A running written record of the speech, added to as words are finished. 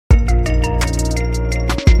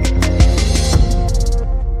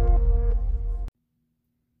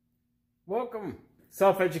Welcome,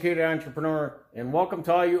 self-educated entrepreneur, and welcome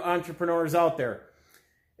to all you entrepreneurs out there.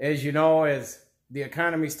 As you know, as the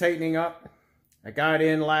economy's tightening up, I got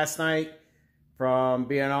in last night from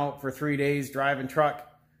being out for 3 days driving truck.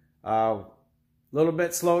 A little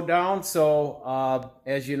bit slowed down, so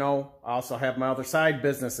as you know, I also have my other side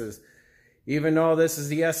businesses. Even though this is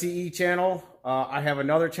the S.E.E channel, I have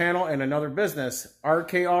another channel and another business,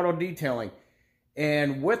 RK Auto Detailing.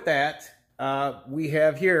 And with that, we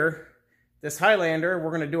have here this Highlander. We're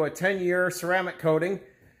going to do a 10-year ceramic coating.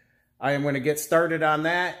 I am going to get started on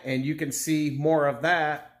that, and you can see more of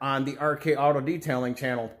that on the RK Auto Detailing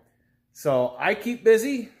channel. So I keep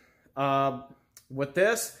busy with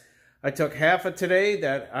this. I took half of today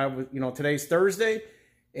that I was, today's Thursday,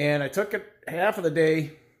 and I took half of the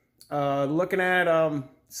day looking at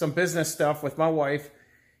some business stuff with my wife,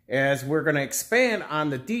 as we're going to expand on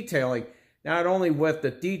the detailing, not only with the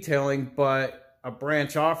detailing, but a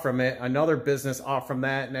branch off from it, another business off from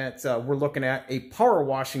that, and that's we're looking at a power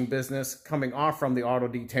washing business coming off from the auto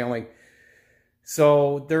detailing.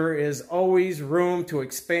 So there is always room to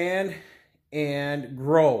expand and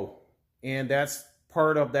grow, and that's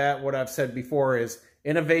part of that. What I've said before is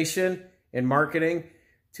innovation and marketing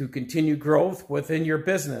to continue growth within your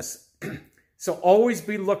business. So always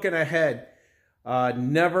be looking ahead.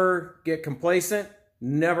 Never get complacent.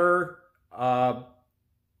 Never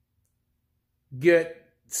get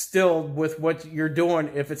still with what you're doing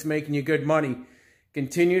if it's making you good money.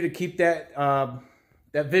 Continue to keep that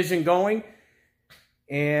that vision going,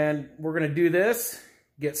 and we're going to do this,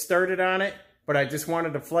 get started on it. But I just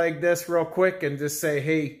wanted to flag this real quick and just say,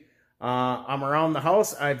 hey, I'm around the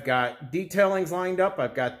house. I've got detailings lined up.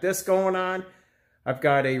 I've got this going on. I've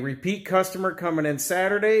got a repeat customer coming in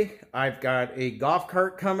Saturday. I've got a golf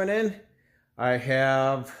cart coming in. I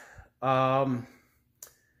have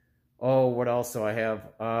what else do I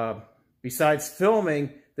have? Besides filming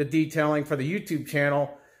the detailing for the YouTube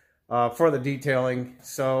channel for the detailing.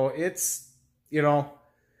 So it's,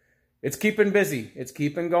 it's keeping busy. It's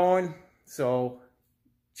keeping going. So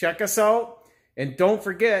check us out. And don't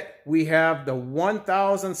forget, we have the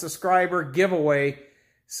 1,000 subscriber giveaway.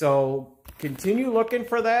 So continue looking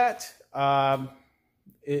for that.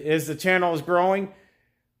 As the channel is growing,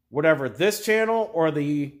 whatever, this channel or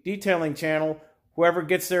the detailing channel, whoever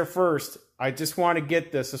gets there first, I just want to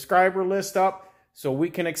get the subscriber list up so we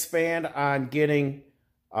can expand on getting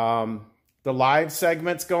the live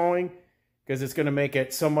segments going, because it's going to make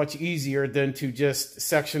it so much easier than to just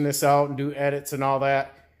section this out and do edits and all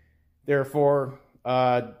that. Therefore,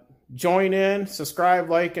 join in, subscribe,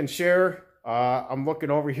 like, and share. I'm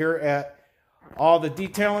looking over here at all the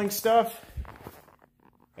detailing stuff.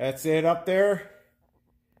 That's it up there.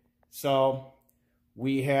 So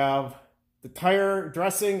we have the tire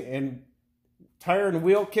dressing and tire and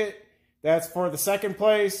wheel kit. That's for the second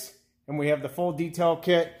place. And we have the full detail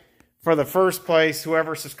kit for the first place.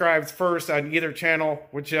 Whoever subscribes first on either channel,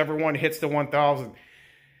 whichever one hits the 1,000.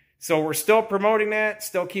 So we're still promoting that,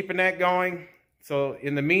 still keeping that going. So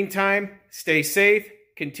in the meantime, stay safe,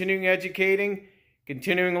 continuing educating,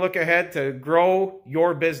 continuing to look ahead to grow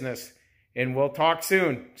your business. And we'll talk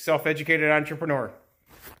soon. Self-educated entrepreneur.